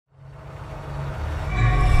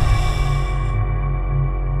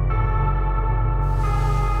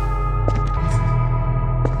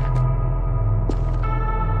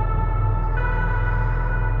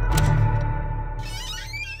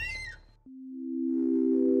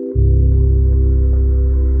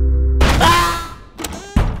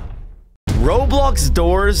Roblox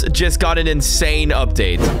Doors just got an insane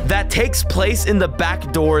update that takes place in the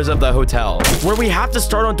back doors of the hotel, where we have to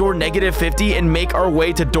start on door -50 and make our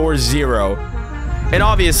way to door 0. And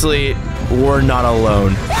obviously, we're not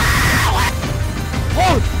alone.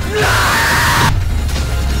 Oh, no!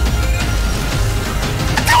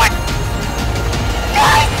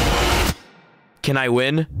 Can I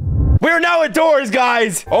win? We're now at doors,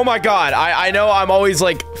 guys. Oh my god. I know I'm always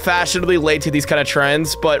like fashionably late to these kind of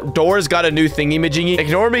trends, but doors got a new thingy-majingy.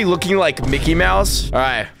 Ignore me looking like Mickey Mouse. All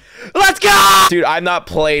right, let's go. Dude, I've not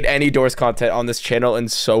played any doors content on this channel in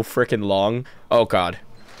so freaking long. Oh god.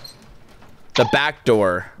 The back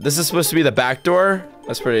door. This is supposed to be the back door.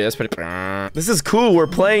 That's pretty. This is cool. We're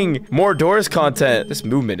playing more doors content. This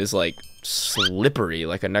movement is like slippery,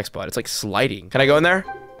 like a neck spot. It's like sliding. Can I go in there?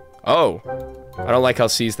 Oh, I don't like how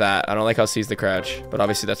sees that. I don't like how sees the crouch, but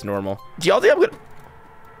obviously that's normal. Do y'all think I'm gonna...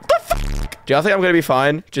 What the fuck? Do y'all think I'm gonna be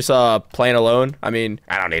fine? Just playing alone? I mean,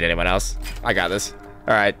 I don't need anyone else. I got this.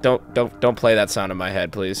 All right, don't play that sound in my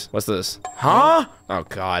head, please. What's this? Huh? Oh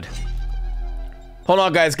god. Hold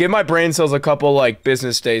on, guys. Give my brain cells a couple like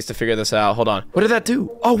business days to figure this out. Hold on. What did that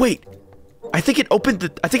do? Oh wait, I think it opened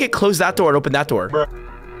the... I think it closed that door and opened that door. All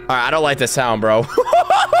right, I don't like the sound, bro.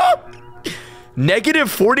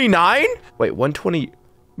 -49? Wait, 120.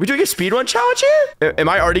 We're doing a speedrun challenge here? Am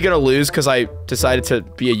I already gonna lose because I decided to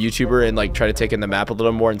be a YouTuber and like try to take in the map a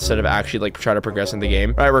little more instead of actually like try to progress in the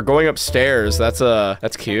game? All right, we're going upstairs. That's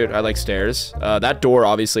cute. I like stairs. That door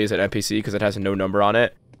obviously is an NPC because it has no number on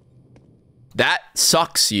it. That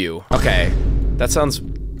sucks you. Okay, that sounds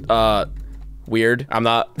weird. I'm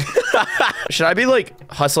not. Should I be like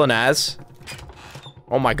hustling ass?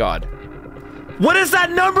 Oh my god. What does that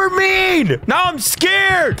number mean? Now I'm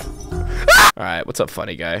scared. All right, what's up,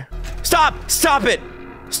 funny guy? Stop it.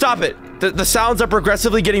 Stop it. The sounds are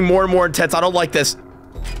progressively getting more and more intense. I don't like this.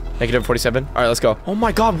 -47. All right, let's go. Oh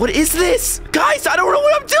my god, what is this? Guys, I don't know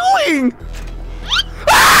what I'm doing.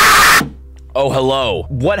 Ah! Oh, hello.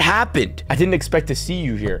 What happened? I didn't expect to see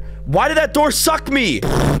you here. Why did that door suck me?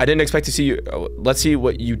 I didn't expect to see you. Oh, let's see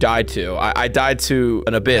what you died to. I died to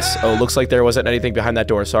an abyss. Oh, looks like there wasn't anything behind that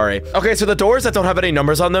door. Sorry. Okay, so the doors that don't have any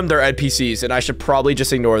numbers on them, they're NPCs, and I should probably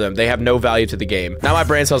just ignore them. They have no value to the game. Now my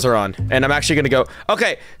brain cells are on, and I'm actually gonna go.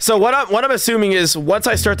 Okay, so what I'm assuming is once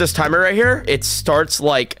I start this timer right here, it starts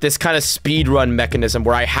like this kind of speed run mechanism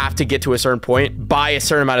where I have to get to a certain point by a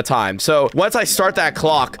certain amount of time. So once I start that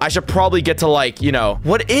clock, I should probably get to like, you know,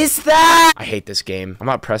 what is that? I hate this game. I'm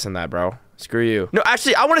not pressing that, bro. Screw you. No,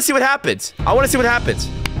 actually, I want to see what happens. I want to see what happens.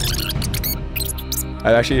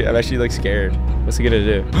 I'm actually like scared. What's he gonna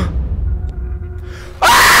do?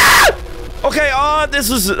 Ah! Okay, this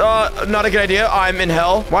was not a good idea. I'm in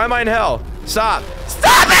hell. Why am I in hell? Stop.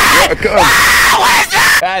 Stop it! Ah, what is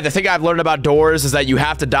that? The thing I've learned about doors is that you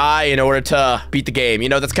have to die in order to beat the game. You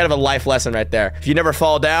know, that's kind of a life lesson right there. If you never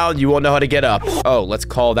fall down, you won't know how to get up. Oh, let's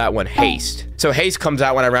call that one haste. So haste comes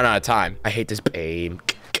out when I run out of time. I hate this game.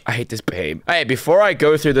 I hate this babe. Hey, before I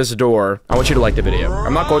go through this door, I want you to like the video.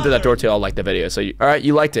 I'm not going through that door till I like the video. So, all right,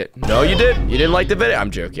 you liked it. No, you did. You didn't like the video. I'm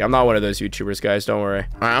joking. I'm not one of those YouTubers, guys. Don't worry.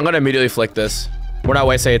 All right, I'm going to immediately flick this. We're not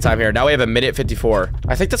wasting any time here. Now we have a -54.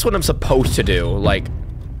 I think that's what I'm supposed to do. Like,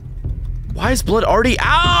 why is blood already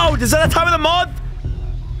out? Is that the time of the month?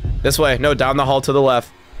 This way. No, down the hall to the left.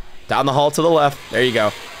 Down the hall to the left. There you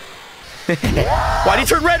go. Why'd he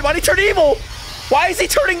turn red? Why'd he turn evil? Why is he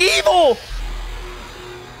turning evil?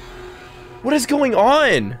 What is going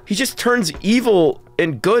on? He just turns evil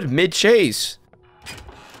and good mid-chase.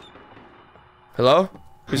 Hello?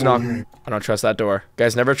 Who's knocking? I don't trust that door.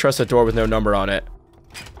 Guys, never trust a door with no number on it.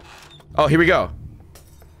 Oh, here we go.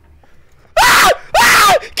 Ah!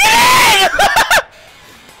 Ah! Get in!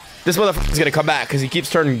 This motherfucker's gonna come back because he keeps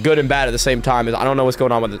turning good and bad at the same time. I don't know what's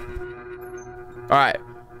going on with it. All right.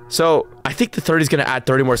 So, I think the 30 is gonna add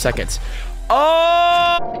 30 more seconds.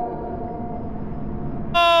 Oh!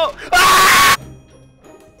 Oh! Ah!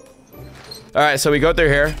 All right, so we go through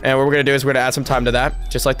here, and what we're gonna do is we're gonna add some time to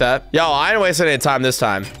that, just like that. Yo, I ain't wasting any time this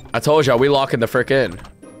time. I told y'all we lock in the frick in.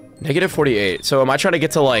 -48. So am I trying to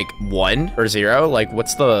get to like 1 or 0? Like,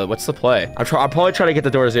 what's the play? I'm probably trying to get to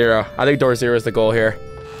door 0. I think door 0 is the goal here.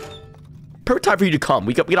 Perfect time for you to come.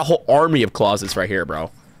 We got a whole army of closets right here,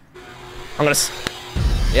 bro. I'm gonna.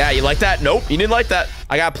 Yeah, you like that? Nope, you didn't like that.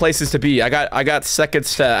 I got places to be. I got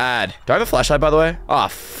seconds to add. Do I have a flashlight, by the way? Oh,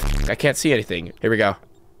 I can't see anything. Here we go.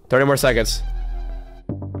 30 more seconds.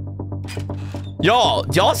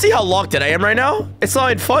 Y'all see how locked in I am right now? It's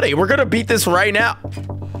not even funny. We're gonna beat this right now.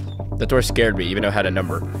 The door scared me, even though it had a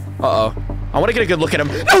number. Uh-oh. I want to get a good look at him.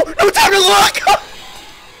 No time to look!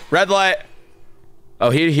 Red light. Oh,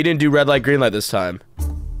 he didn't do red light, green light this time.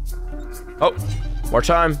 Oh, more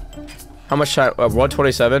time. How much time?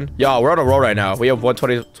 127? Yo, we're on a roll right now. We have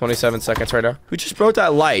 27 seconds right now. Who just broke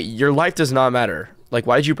that light? Your life does not matter. Like,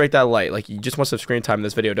 why did you break that light? Like, you just want some screen time in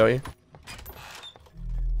this video, don't you?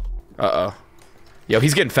 Uh-oh. Yo,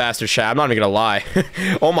 he's getting faster, chat. I'm not even gonna lie.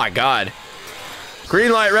 Oh my god.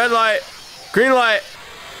 Green light, red light. Green light.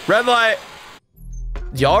 Red light.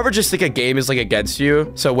 Y'all ever just think a game is like against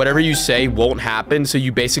you? So whatever you say won't happen. So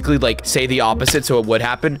you basically like say the opposite so it would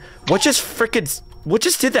happen. What just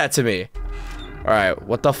did that to me? All right,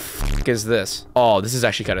 what the fuck is this? Oh, this is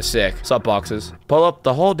actually kind of sick. What's up, boxes? Pull up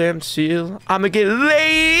the whole damn seal. I'ma get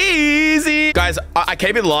lazy. Guys, I can't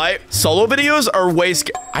even lie. Solo videos are way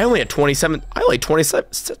I only had 27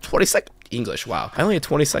 English. Wow. I only had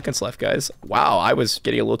 20 seconds left, guys. Wow, I was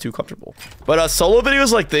getting a little too comfortable. But solo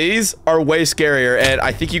videos like these are way scarier, and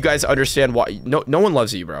I think you guys understand why. No one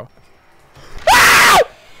loves you, bro. Ah!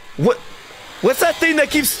 What's that thing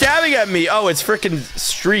that keeps stabbing at me? Oh, it's freaking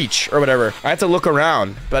Streech or whatever. I have to look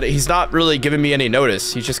around, but he's not really giving me any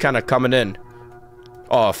notice. He's just kind of coming in.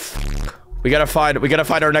 Oh, f we gotta find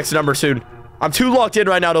our next number soon. I'm too locked in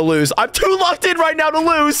right now to lose. I'm too locked in right now to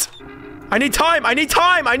lose. I need time. I need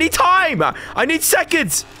time. I need time. I need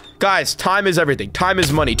seconds. Guys, time is everything. Time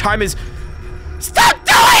is money. Time is... Stop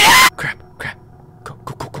doing it! Crap. Go.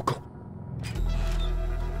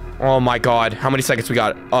 Oh my god. How many seconds we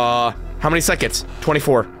got? How many seconds?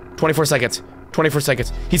 24. 24 seconds. 24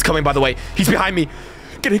 seconds. He's coming, by the way. He's behind me.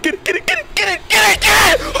 Get it.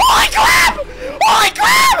 Holy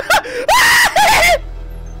crap!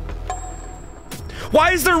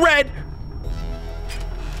 Why is there red?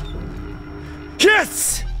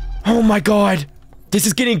 Yes! Oh my god. This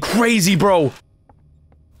is getting crazy, bro.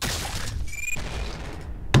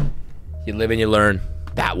 You live and you learn.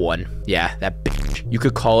 That one. Yeah, that bitch. You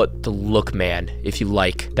could call it the look man if you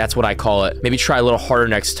like. That's what I call it. Maybe try a little harder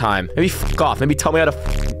next time. Maybe fuck off. Maybe tell me how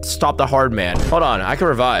to stop the hard man. Hold on, I can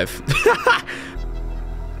revive.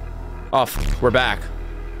 Oh, we're back.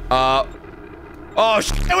 Oh,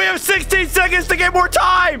 shit, we have 16 seconds to get more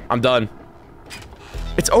time. I'm done.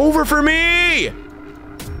 It's over for me.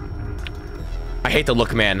 I hate the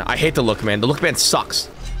look man. I hate the look man. The look man sucks.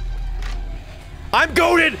 I'm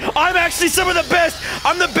goated. I'm actually some of the best.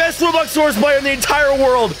 I'm the best Roblox Doors player in the entire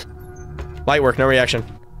world. Light work, no reaction.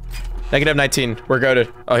 Negative 19. We're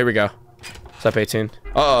goated. Oh, here we go. What's up, 18?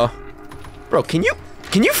 Uh-oh. Bro, can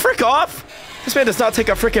you frick off? This man does not take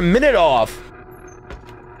a freaking minute off.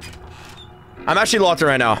 I'm actually locked in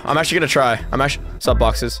right now. I'm actually gonna try. What's up,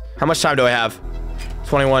 boxes? How much time do I have?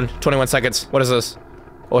 21 seconds. What is this?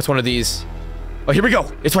 Oh, it's one of these. Oh, here we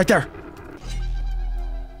go. It's right there.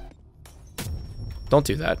 Don't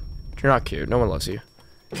do that. You're not cute. No one loves you.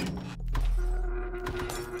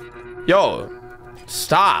 Yo,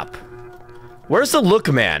 stop. Where's the look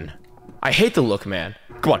man? I hate the look man.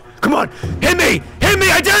 Come on. Hit me,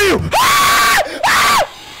 I dare you.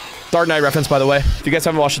 Dark Knight reference, by the way. If you guys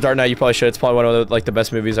haven't watched The Dark Knight, you probably should. It's probably one of the, like, the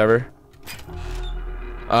best movies ever.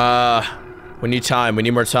 We need time. We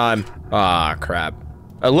need more time. Ah, crap.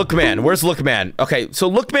 Lookman, where's Lookman? Okay, so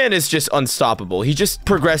Lookman is just unstoppable. He just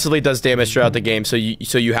progressively does damage throughout the game, so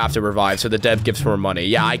you have to revive, so the dev gives more money.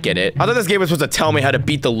 Yeah, I get it. I thought this game was supposed to tell me how to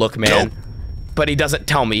beat the Lookman, nope. But he doesn't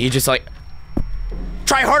tell me. He just like,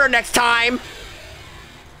 try harder next time.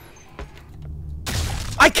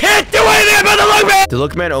 I can't do anything about the Lookman! The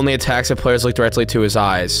Lookman only attacks if players look directly to his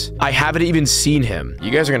eyes. I haven't even seen him.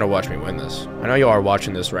 You guys are gonna watch me win this. I know you are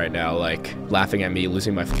watching this right now, like, laughing at me,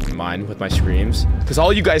 losing my fucking mind with my screams. Because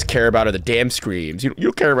all you guys care about are the damn screams. You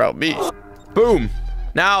don't care about me. Boom.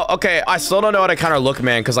 Now, okay, I still don't know how to counter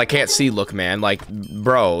Lookman because I can't see Lookman. Like,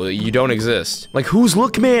 bro, you don't exist. Like, who's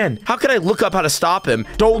Lookman? How can I look up how to stop him?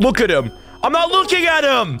 Don't look at him. I'm not looking at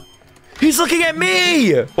him. He's looking at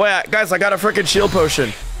me! Wait, guys, I got a freaking shield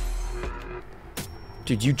potion.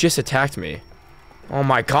 Dude, you just attacked me. Oh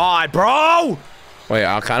my god, bro! Wait,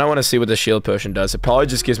 I kind of want to see what the shield potion does. It probably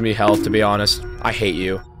just gives me health, to be honest. I hate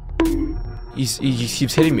you. He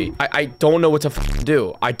keeps hitting me. I don't know what to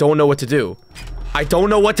do. I don't know what to do. I don't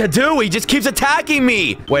know what to do. He just keeps attacking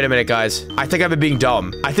me. Wait a minute, guys. I think I've been being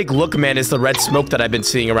dumb. I think Lookman is the red smoke that I've been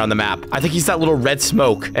seeing around the map. I think he's that little red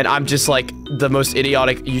smoke. And I'm just like the most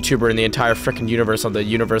idiotic YouTuber in the entire freaking universe of the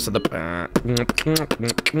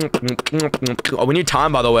Oh, we need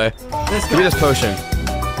time, by the way. Give me this potion.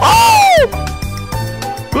 Oh!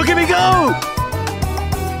 Look at me go!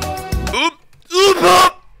 Oop! Oop!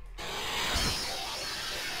 Oop!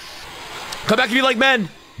 Come back if you like men.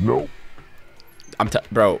 No.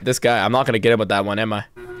 Bro, this guy, I'm not gonna get him with that one, am I?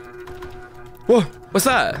 Whoa, what's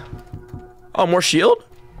that? Oh, more shield?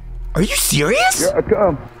 Are you serious? Yeah,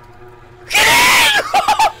 come. Get in!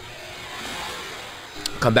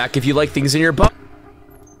 Come back if you like things in your butt.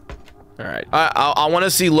 All right. I want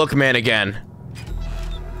to see Look Man again.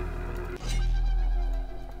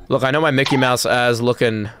 Look, I know my Mickey Mouse as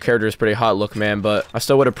looking character is pretty hot, Look Man, but I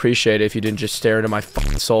still would appreciate it if you didn't just stare into my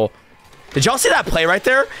fucking soul. Did y'all see that play right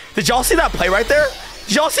there? Did y'all see that play right there?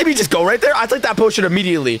 Did y'all see me just go right there? I took that potion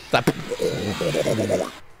immediately. All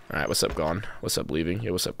right, what's up, Gone? What's up, Leaving?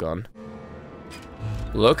 Yeah, what's up, Gone?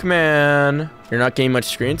 Look, man. You're not getting much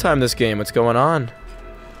screen time this game. What's going on?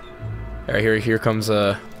 All right, here comes,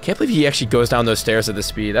 can't believe he actually goes down those stairs at this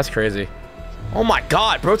speed. That's crazy. Oh my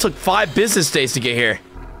God, bro, it took 5 business days to get here.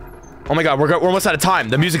 Oh my God, we're almost out of time.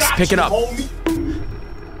 The music's picking up.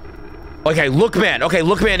 Okay, Look Man. Okay,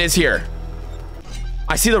 Look Man is here.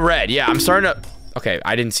 I see the red. Yeah, I'm starting to... Okay,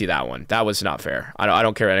 I didn't see that one. That was not fair. I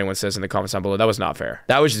don't care what anyone says in the comments down below. That was not fair.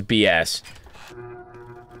 That was just BS.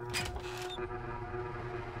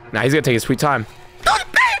 Nah, he's gonna take his sweet time.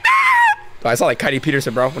 Oh, I saw like Kylie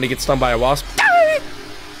Peterson, bro, when he gets stung by a wasp.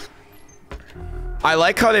 I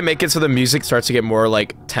like how they make it so the music starts to get more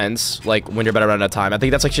like tense, like when you're about to run out of time. I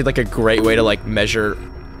think that's actually like a great way to like measure.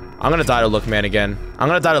 I'm gonna die to Look Man again. I'm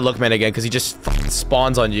gonna die to Look Man again because he just fucking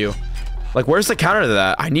spawns on you. Like, where's the counter to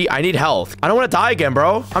that? I need health. I don't want to die again,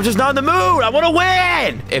 bro. I'm just not in the mood. I want to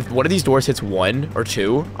win. If one of these doors hits 1 or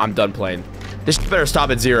 2, I'm done playing. This better stop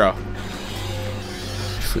at 0.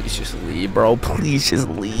 Please just leave, bro. Please just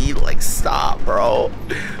leave. Like, stop, bro.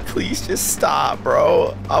 Please just stop,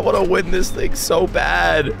 bro. I want to win this thing so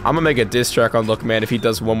bad. I'm gonna make a diss track on Look Man if he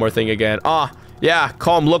does one more thing again. Yeah,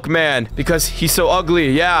 call him Look Man because he's so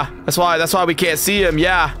ugly. Yeah, that's why we can't see him.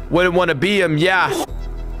 Yeah, wouldn't want to be him. Yeah.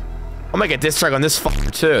 I'll make a diss track on this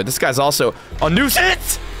fucker too. This guy's also a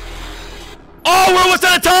nuisance. Oh, we're almost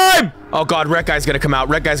out of time. Oh God, Red Guy's gonna come out.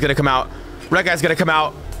 Red Guy's gonna come out. Red Guy's gonna come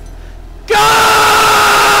out.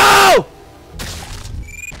 Go!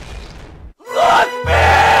 Look, man!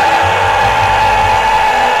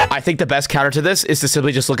 I think the best counter to this is to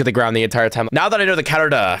simply just look at the ground the entire time. Now that I know the counter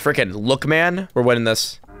to freaking Look Man, we're winning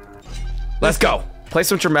this. Let's go. Play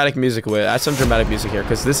some dramatic music with. Add some dramatic music here,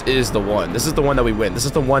 because this is the one. This is the one that we win. This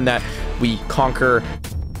is the one that we conquer.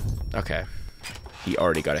 Okay. He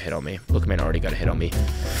already got a hit on me. Look Man already got a hit on me.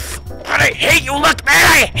 I hate you, Look Man!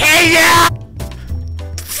 I hate you!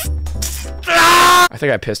 I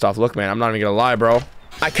think I pissed off Look Man. I'm not even gonna lie, bro.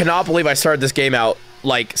 I cannot believe I started this game out,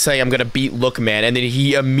 like, saying I'm gonna beat Look Man, and then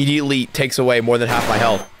he immediately takes away more than half my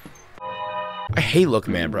health. I hate Look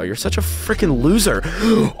Man, bro. You're such a freaking loser.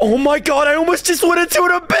 Oh my God, I almost just went into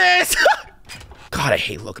an abyss. God, I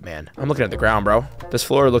hate Look Man. I'm looking at the ground, bro. This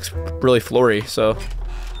floor looks really floory, so.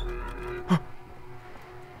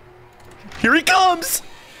 Here he comes.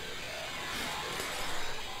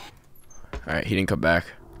 All right, he didn't come back.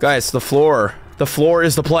 Guys, the floor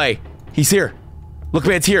is the play. He's here. Look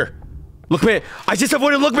Man's here. Look Man, I just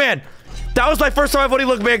avoided Look Man. That was my first time avoiding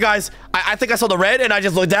Look Man, guys. I think I saw the red and I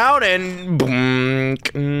just looked down and boom.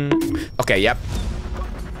 Okay, yep.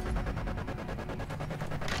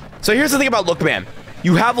 So here's the thing about Look Man.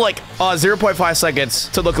 You have like 0.5 seconds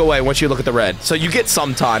to look away once you look at the red. So you get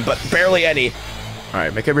some time, but barely any. All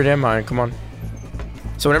right, make up your damn mind. Come on.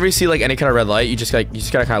 So whenever you see like any kind of red light, you just gotta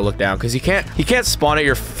kind of look down because he can't spawn at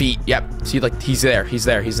your feet. Yep. See, like he's there. He's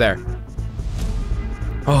there.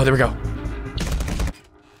 Oh, there we go.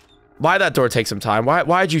 Why'd that door take some time?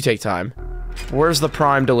 Why'd you take time? Where's the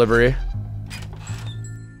prime delivery?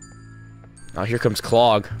 Oh, here comes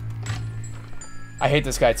Clog. I hate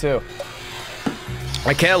this guy too.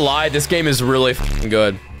 I can't lie, this game is really fucking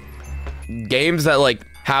good. Games that like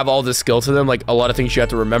have all this skill to them, like a lot of things you have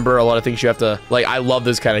to remember, a lot of things you have to like. I love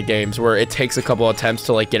this kind of games where it takes a couple attempts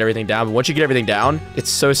to like get everything down, but once you get everything down, it's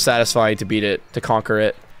so satisfying to beat it, to conquer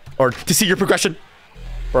it, or to see your progression.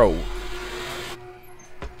 Bro,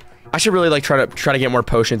 I should really like try to get more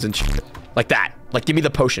potions and shit like that. Like, give me the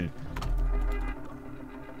potion.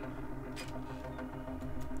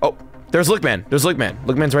 Oh, there's Look Man. There's Look Man.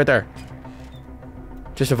 Look Man's right there.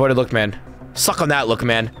 Just avoided Look Man. Suck on that, Look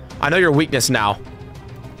Man. I know your weakness now.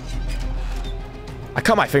 I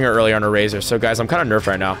cut my finger earlier on a razor, so guys, I'm kind of nerfed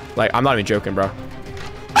right now. Like, I'm not even joking, bro.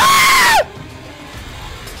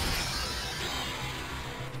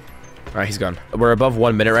 All right, he's gone. We're above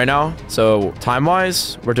 1 minute right now, so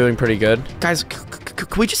time-wise, we're doing pretty good. Guys,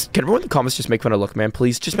 can everyone in the comments just make fun of Look Man,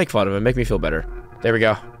 please? Just make fun of him. Make me feel better. There we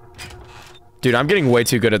go. Dude, I'm getting way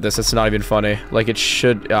too good at this. It's not even funny. Like, it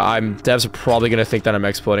should... devs are probably gonna think that I'm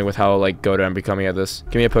exploding with how, like, good I'm becoming at this.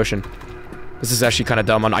 Give me a potion. This is actually kind of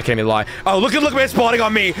dumb. I can't even lie. Oh, look at Look Man spawning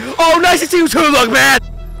on me! Oh, nice to see you too, Look Man!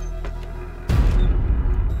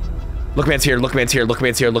 Look Man's here, Look Man's here, Look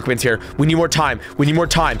Man's here, Look Man's here. We need more time. We need more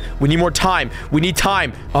time. We need more time. We need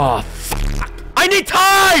time. Oh, fuck. I need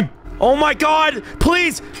time! Oh my God,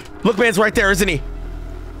 please. Look, man's right there, isn't he?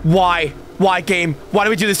 Why? Why, game? Why do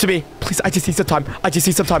we do this to me? Please, I just need some time. I just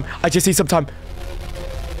need some time. I just need some time.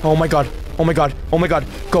 Oh my God. Oh my God. Oh my God.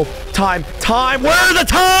 Go. Time. Time. Where's the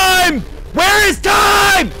time? Where is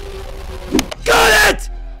time? Got it!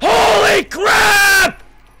 Holy crap!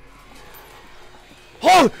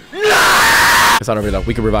 Oh, no! It's not over though.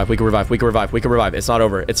 We can revive. We can revive. We can revive. We can revive. It's not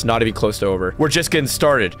over. It's not even close to over. We're just getting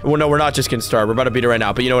started. Well, no, we're not just getting started. We're about to beat it right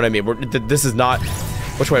now. But you know what I mean. This is not...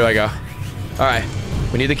 Which way do I go? All right.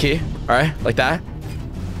 We need the key. All right. Like that.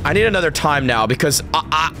 I need another time now because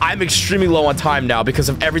I'm extremely low on time now because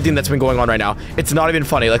of everything that's been going on right now. It's not even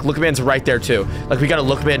funny. Like, Lookman's right there too. Like, we got a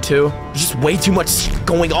Lookman too. There's just way too much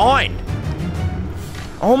going on.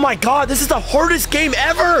 Oh my God. This is the hardest game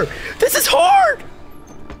ever. This is hard.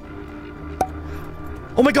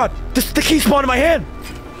 Oh my God, the key spawned in my hand.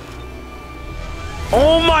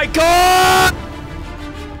 Oh my God.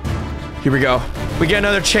 Here we go. We get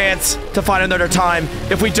another chance to find another time.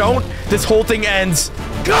 If we don't, this whole thing ends.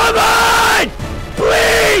 Come on!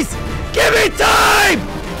 Please! Give me time!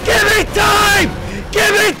 Give me time!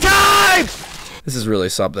 Give me time! This is really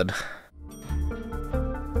something.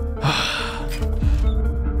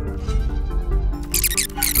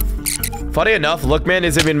 Funny enough, Lookman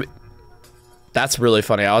isn't even... That's really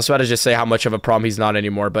funny. I was about to just say how much of a problem he's not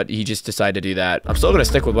anymore, but he just decided to do that. I'm still gonna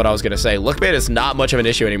stick with what I was gonna say. Lookman is not much of an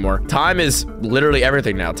issue anymore. Time is literally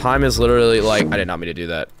everything now. Time is literally like... I did not mean to do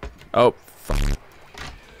that. Oh, fuck.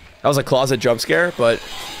 That was a closet jump scare, but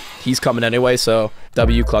he's coming anyway, so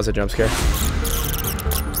W closet jump scare.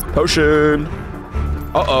 Potion.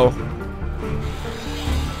 Uh-oh.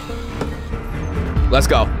 Let's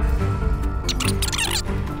go.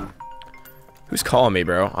 Who's calling me,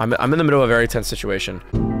 bro? I'm in the middle of a very tense situation.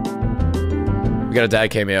 We got a dad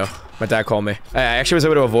cameo. My dad called me. I actually was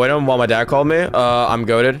able to avoid him while my dad called me. I'm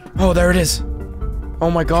goated. Oh, there it is. Oh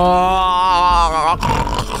my God.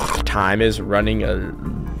 Time is running a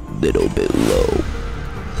little bit low.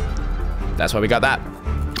 That's why we got that.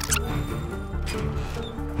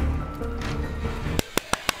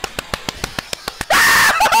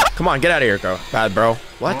 Come on, get out of here, bro. Bad, bro.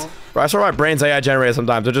 What? Bro, I swear my brain's AI generated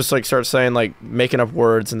sometimes. I'll just like start saying like making up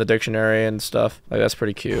words in the dictionary and stuff. Like that's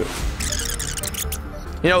pretty cute.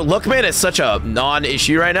 You know, Lookman is such a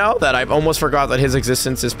non-issue right now that I've almost forgot that his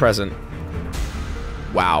existence is present.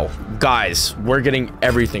 Wow. Guys, we're getting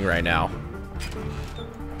everything right now.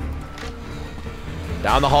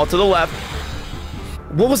 Down the hall to the left.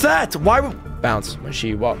 What was that? Why bounce when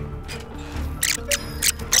she walked?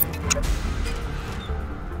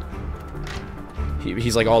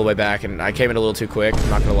 He's like all the way back, and I came in a little too quick. I'm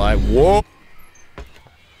not gonna lie. Whoa!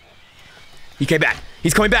 He came back.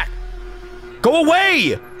 He's coming back. Go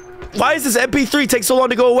away! Why does this MP3 take so long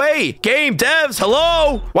to go away? Game devs,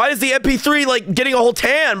 hello? Why is the MP3 like getting a whole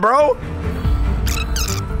tan, bro?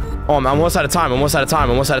 Oh, I'm almost out of time. Almost out of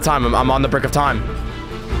time. Almost out of time. I'm on the brick of time.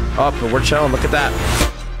 Up, but we're chilling. Look at that.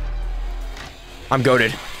 I'm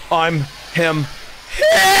goated. I'm him.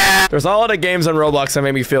 There's not a lot of games on Roblox that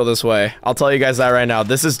make me feel this way. I'll tell you guys that right now.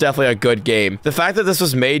 This is definitely a good game. The fact that this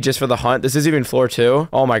was made just for the hunt, this is even floor 2.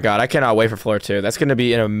 Oh my God, I cannot wait for floor 2. That's gonna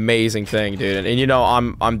be an amazing thing, dude. And you know,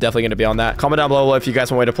 I'm definitely gonna be on that. Comment down below if you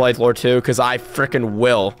guys want me to play floor 2, because I freaking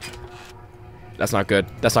will. That's not good.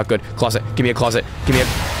 That's not good. Closet. Give me a closet. Give me a...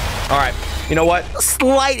 All right. You know what? A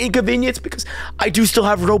slight inconvenience because I do still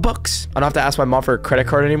have Robux. I don't have to ask my mom for a credit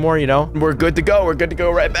card anymore, you know? We're good to go. We're good to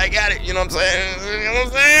go right back at it. You know what I'm saying? You know what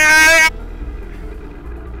I'm saying?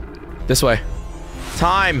 This way.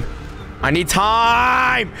 Time. I need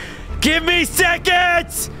time. Give me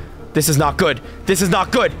seconds. This is not good. This is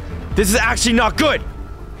not good. This is actually not good.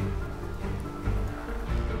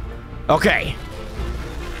 Okay.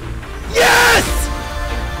 Yes!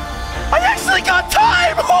 I actually got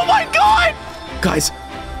time! Oh my God! Guys,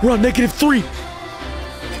 we're on -3.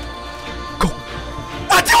 Go.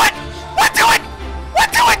 What do it? What do it?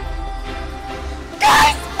 What do it?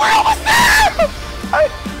 Guys, we're almost there!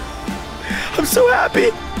 I'm so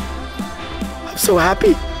happy. I'm so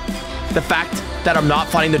happy. The fact that I'm not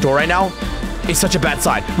finding the door right now is such a bad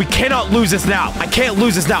sign. We cannot lose this now. I can't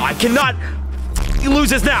lose this now. I cannot lose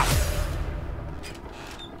this now.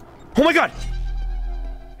 Oh my God.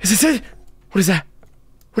 Is this it? What is that?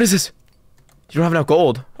 What is this? You don't have enough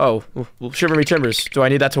gold. Oh, well, shiver me timbers. Do I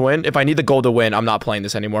need that to win? If I need the gold to win, I'm not playing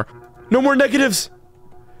this anymore. No more negatives.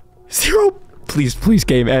 0. Please, please,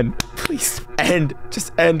 game end. Please, end.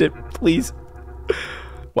 Just end it, please.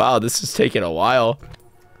 Wow, this is taking a while.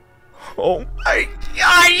 Oh my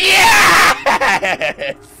God,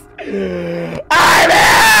 yes! I'm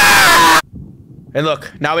in! And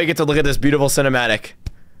look, now we get to look at this beautiful cinematic.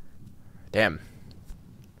 Damn.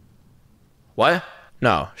 What?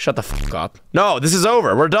 No, shut the fuck up. No, this is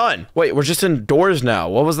over. We're done. Wait, we're just indoors now.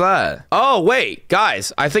 What was that? Oh, wait,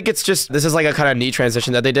 guys. I think it's just, this is like a kind of neat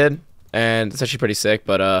transition that they did. And it's actually pretty sick,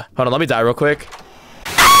 but hold on, let me die real quick.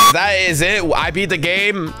 That is it. I beat the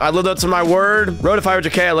game. I lived up to my word. Road to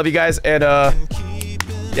 500K. I love you guys. And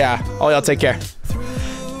yeah, all y'all take care.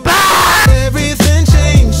 Bye!